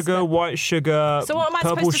brown sugar, white sugar, so what am I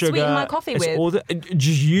purple supposed to sugar. sweeten my coffee with?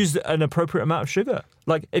 Just use an appropriate amount of sugar.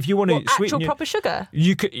 If you want to sweeten actual proper sugar?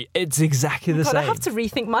 You could. It's exactly the same. I have to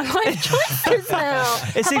rethink my life choices now.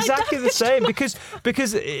 It's exactly the same, because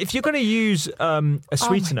if you're going to use a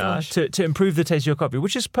sweetener to improve the taste of your coffee,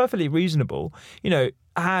 which is perfectly reasonable,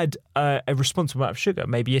 add a responsible amount of sugar,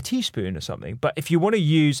 maybe a teaspoon or something. But if you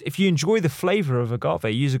enjoy the flavour of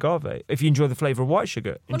agave, use agave. If you enjoy the flavour of white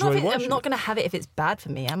sugar, enjoy white sugar. I'm not going to have it if it's bad for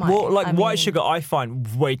me, am I? Well, white sugar I find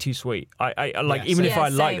way too sweet. I even if I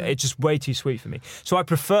like it, it's just way too sweet for me. So I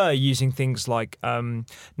prefer using things like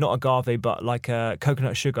not agave, but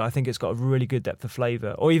coconut sugar. I think it's got a really good depth of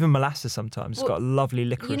flavour, or even molasses sometimes. It's got a lovely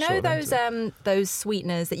licorice. Those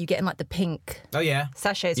sweeteners that you get in the pink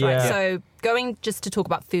sachets, right? Yeah. So going just to talk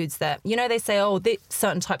about foods that, they say,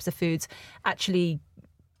 certain types of foods actually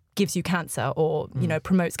gives you cancer, or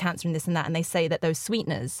promotes cancer and this and that, and they say that those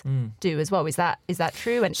sweeteners do as well. Is that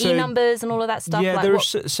true? And numbers and all of that stuff. Yeah,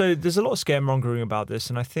 there's a lot of scaremongering about this,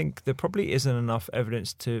 and I think there probably isn't enough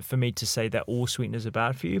evidence for me to say that all sweeteners are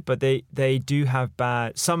bad for you, but they do have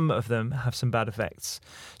some of them have some bad effects.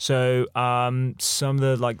 So some of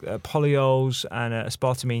the polyols and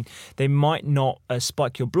aspartame, they might not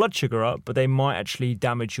spike your blood sugar up, but they might actually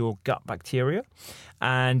damage your gut bacteria.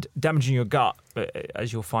 And damaging your gut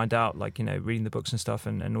as you'll find out, like, reading the books and stuff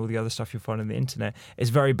and all the other stuff you'll find on the internet, is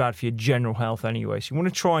very bad for your general health anyway. So you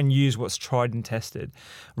want to try and use what's tried and tested.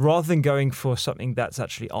 Rather than going for something that's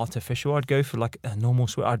actually artificial, I'd go for like a normal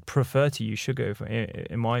sweetener. I'd prefer to use sugar,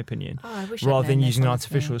 in my opinion, rather than using an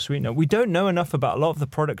artificial sweetener. We don't know enough about a lot of the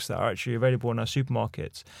products that are actually available in our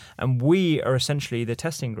supermarkets, and we are essentially the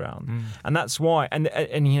testing ground. And that's why, and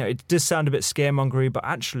it does sound a bit scaremongery, but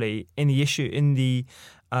actually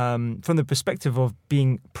from the perspective of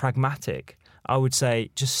being pragmatic, I would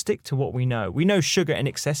say just stick to what we know. We know sugar in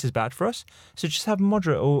excess is bad for us, so just have a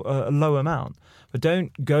moderate or a low amount. But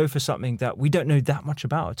don't go for something that we don't know that much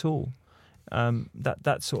about at all.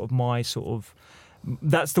 That's sort of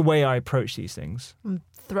that's the way I approach these things. I'm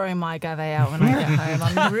throwing my agave out when I get home.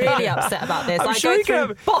 I'm really upset about this. I go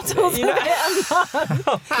through bottles of it a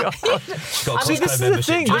month. See, this is the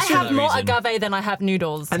thing. I have more agave than I have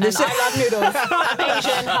noodles. And I love noodles. I'm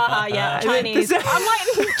Asian, Chinese. I'm like,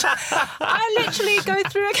 I literally go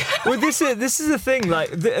through agave. Well, this is the thing,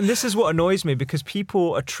 and this is what annoys me, because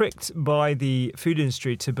people are tricked by the food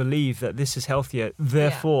industry to believe that this is healthier.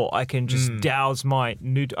 Therefore, I can just douse my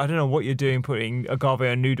noodle. I don't know what you're doing putting agave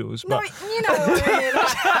on noodles, but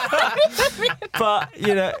but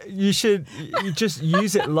you just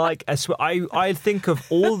use it like a I think of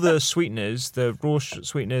all the sweeteners, the raw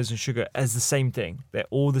sweeteners and sugar, as the same thing. They're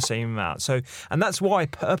all the same amount. So, and that's why I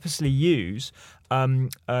purposely use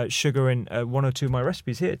sugar in one or two of my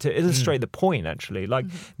recipes here to illustrate the point, actually. Like,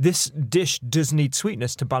 this dish does need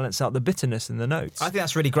sweetness to balance out the bitterness in the notes. I think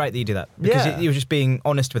that's really great that you do that, because you're just being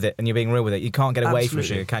honest with it and you're being real with it. You can't get away from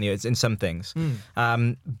sugar, can you? It's in some things.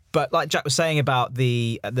 But like Jack was saying about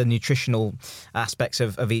the nutritional aspects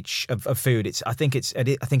of food, I think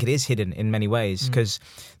it is hidden in many ways, because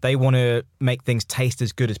they want to make things taste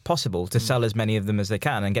as good as possible to sell as many of them as they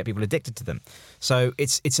can and get people addicted to them. So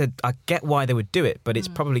I get why they would do it, but it's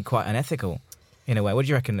probably quite unethical in a way. What do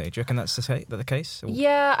you reckon, Lou? Do you reckon that's the case? Or?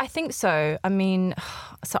 Yeah, I think so. I mean,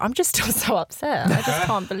 so I'm just still so upset. I just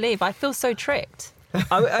can't believe. I feel so tricked.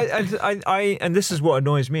 And this is what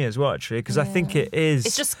annoys me as well, actually, because I think it is.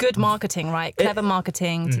 It's just good marketing, right? Clever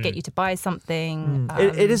marketing to get you to buy something.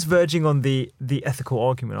 It is verging on the ethical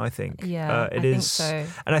argument, I think. Yeah, I think so.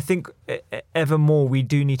 And I think ever more we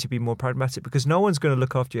do need to be more pragmatic, because no one's going to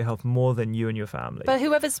look after your health more than you and your family. But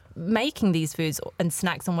whoever's making these foods and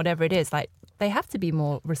snacks and whatever it is, like, they have to be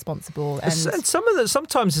more responsible. And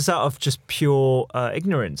sometimes it's out of just pure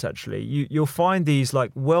ignorance, actually. You'll find these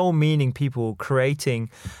like well-meaning people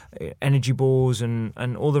creating energy balls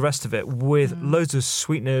and all the rest of it with loads of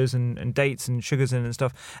sweeteners and dates and sugars in and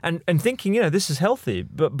stuff, and thinking, this is healthy,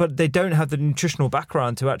 but they don't have the nutritional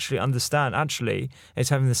background to actually understand, actually, it's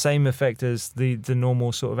having the same effect as the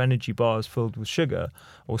normal sort of energy bars filled with sugar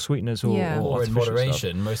or sweeteners or in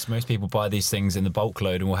moderation. Most people buy these things in the bulk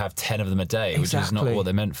load and will have 10 of them a day, which is not what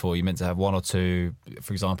they're meant for. You're meant to have one or two,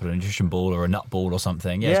 for example, a nutrition ball or a nut ball or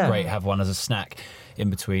something. It's great, have one as a snack in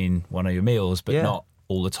between one of your meals, but not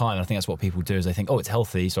all the time. And I think that's what people do, is they think, it's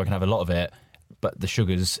healthy, so I can have a lot of it, but the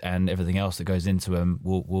sugars and everything else that goes into them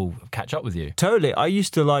will catch up with you. Totally. I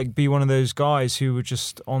used to be one of those guys who were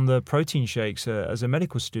just on the protein shakes as a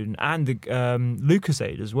medical student, and the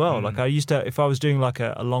Lucozade as well. Like, I used to, if I was doing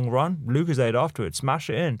a long run, Lucozade afterwards, smash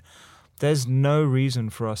it in. There's no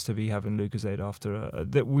reason for us to be having Lucozade after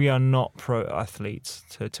that. We are not pro athletes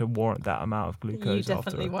to warrant that amount of glucose. You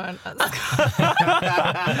definitely weren't.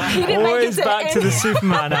 Always back to the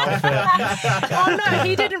Superman outfit. No,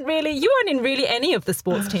 he didn't really. You weren't in really any of the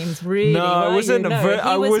sports teams, really. No, I wasn't.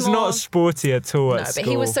 I was not sporty at all at school.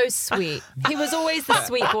 But he was so sweet. He was always the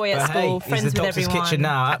sweet boy at school, friends with everyone. He's the Doctor's Kitchen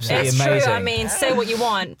now. Absolutely it's amazing. True. I mean, say what you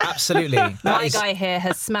want. Absolutely. My guy here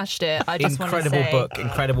has smashed it. I just want to say. Incredible book,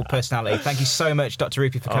 incredible personality. Thank you so much, Dr.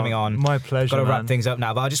 Rupy, for coming on. My pleasure. Got to wrap things up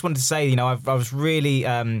now, but I just wanted to say, I was really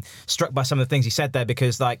struck by some of the things you said there,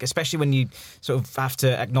 because, especially when you sort of have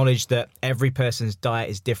to acknowledge that every person's diet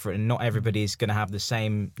is different and not everybody is going to have the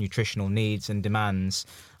same nutritional needs and demands.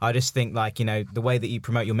 I just think, the way that you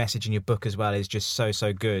promote your message in your book as well is just so,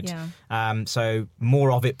 so good. Yeah. So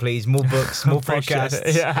more of it, please. More books, more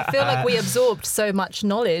podcasts. Yeah. I feel like we absorbed so much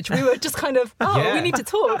knowledge. We were just kind of, we need to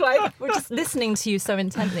talk. We're just listening to you so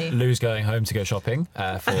intently. Lou's going home to go shopping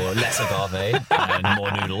for less agave and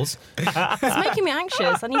more noodles. It's making me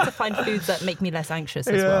anxious. I need to find foods that make me less anxious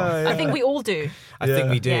as well. Yeah. I think we all do. I think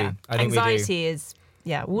we do. Yeah. I think Anxiety we do. is...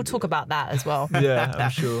 Yeah, we'll talk about that as well. Yeah, I'm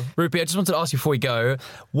sure. Rupy, I just wanted to ask you before we go,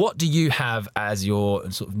 what do you have as your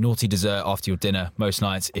sort of naughty dessert after your dinner most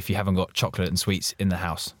nights if you haven't got chocolate and sweets in the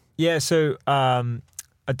house? Yeah, so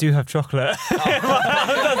I do have chocolate.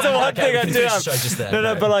 That's the one thing I do have. Just there,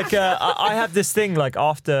 No, but like I have this thing like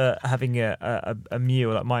after having a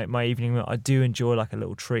meal, like my evening meal, I do enjoy like a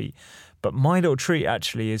little treat. But my little treat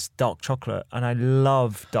actually is dark chocolate, and I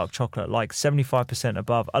love dark chocolate, like 75%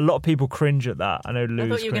 above. A lot of people cringe at that. I know Lou's I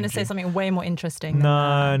thought you were going to say something way more interesting. No.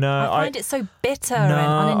 I find it so bitter and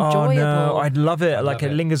unenjoyable. No, I'd love it. Like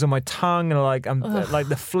it lingers on my tongue, and like like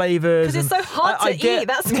the flavors. Because it's so hard to eat.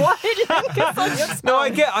 That's why it lingers on your tongue. No,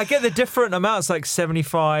 I get the different amounts, like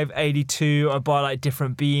 75, 82. I buy like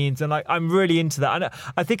different beans, and like I'm really into that. And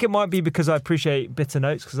I think it might be because I appreciate bitter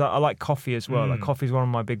notes, because I like coffee as well. Like coffee is one of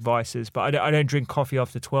my big vices. But I don't drink coffee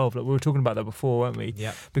after 12. Like we were talking about that before, weren't we?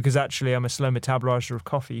 Yeah. Because actually I'm a slow metabolizer of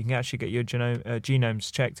coffee. You can actually get your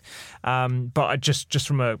genomes checked. But I just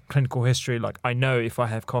from a clinical history, like I know if I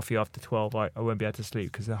have coffee after 12, I won't be able to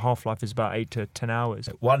sleep, because the half-life is about 8 to 10 hours.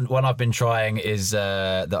 One I've been trying is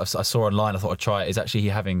that I saw online. I thought I'd try it. Is actually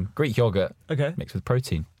having Greek yogurt mixed with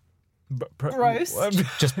protein. Gross.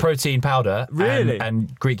 Just protein powder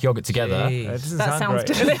and Greek yogurt together. That sounds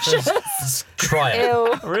delicious. Try it.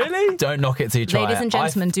 Ew. Really? Don't knock it till you try it. Ladies and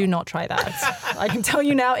gentlemen, do not try that. I can tell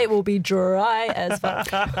you now, it will be dry as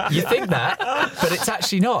fuck. You think that, but it's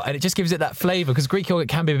actually not, and it just gives it that flavour, because Greek yogurt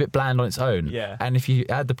can be a bit bland on its own. Yeah. And if you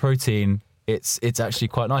add the protein, it's actually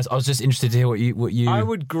quite nice. I was just interested to hear what you. I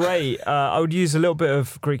would grate. I would use a little bit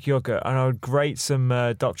of Greek yogurt, and I would grate some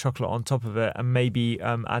dark chocolate on top of it, and maybe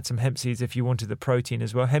add some hemp seeds if you wanted the protein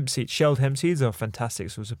as well. Shelled hemp seeds are fantastic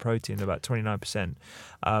source of protein, about 29%,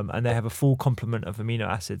 and they have a full complement of amino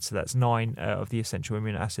acids. So that's 9 of the essential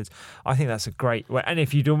amino acids. I think that's a great way. And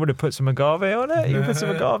if you don't want to put some agave on it, you can put some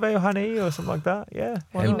agave or honey or something like that. Yeah.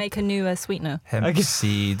 You make a new sweetener. Hemp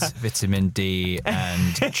seeds, vitamin D,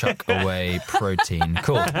 and chuck away protein.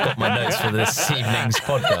 Cool. Got my notes for this evening's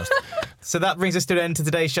podcast. So that brings us to the end of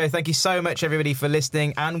today's show. Thank you so much, everybody, for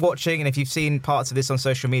listening and watching. And if you've seen parts of this on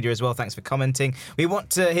social media as well, thanks for commenting. We want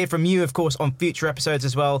to hear from you, of course, on future episodes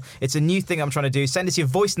as well. It's a new thing I'm trying to do. Send us your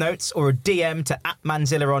voice notes or a DM to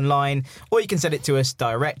 @Manzilla Online, or you can send it to us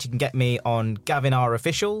direct. You can get me on Gavin R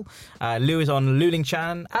Official. Lou is on Luling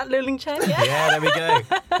Chan. @Luling Chan, yeah. Yeah, there we go.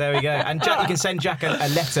 There we go. And Jack, you can send Jack a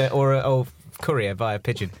letter or courier via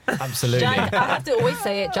pigeon. Absolutely. Jack, I have to always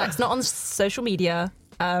say it, Jack's not on social media.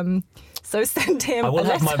 So send him I will a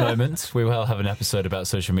have letter. my moment. We will have an episode about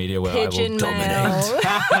social media where Pigeon I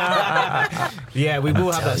will dominate. Yeah, we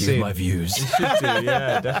will have that soon. My views. You should do,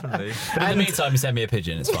 yeah, definitely. But in the meantime, send me a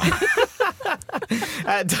pigeon. It's fine.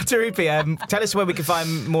 Dr. Rupy, tell us where we can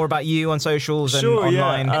find more about you on socials and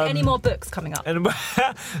online. And any more books coming up? And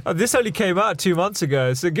this only came out 2 months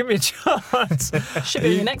ago, so give me a chance. Should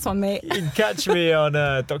be the next one, mate. You can catch me on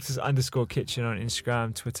Doctors_Kitchen on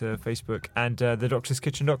Instagram, Twitter, Facebook, and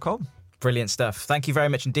thedoctorskitchen.com. Brilliant stuff. Thank you very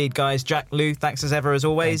much indeed, guys. Jack, Lou, thanks as ever, as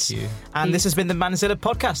always. Thank you. And this has been the Manzilla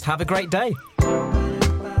Podcast. Have a great day.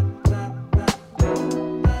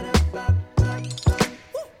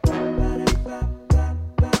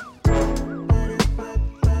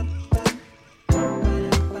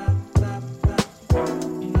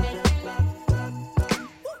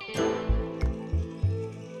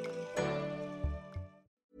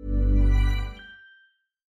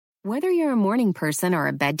 Whether you're a morning person or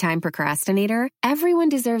a bedtime procrastinator, everyone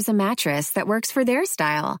deserves a mattress that works for their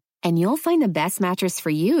style. And you'll find the best mattress for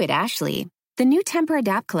you at Ashley. The new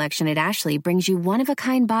Temper-Adapt collection at Ashley brings you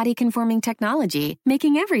one-of-a-kind body-conforming technology,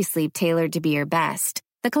 making every sleep tailored to be your best.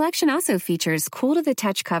 The collection also features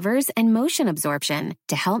cool-to-the-touch covers and motion absorption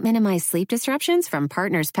to help minimize sleep disruptions from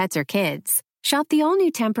partners, pets, or kids. Shop the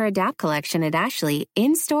all-new Temper-Adapt collection at Ashley,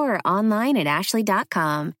 in-store or online at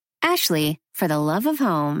ashley.com. Ashley, for the love of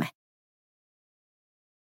home.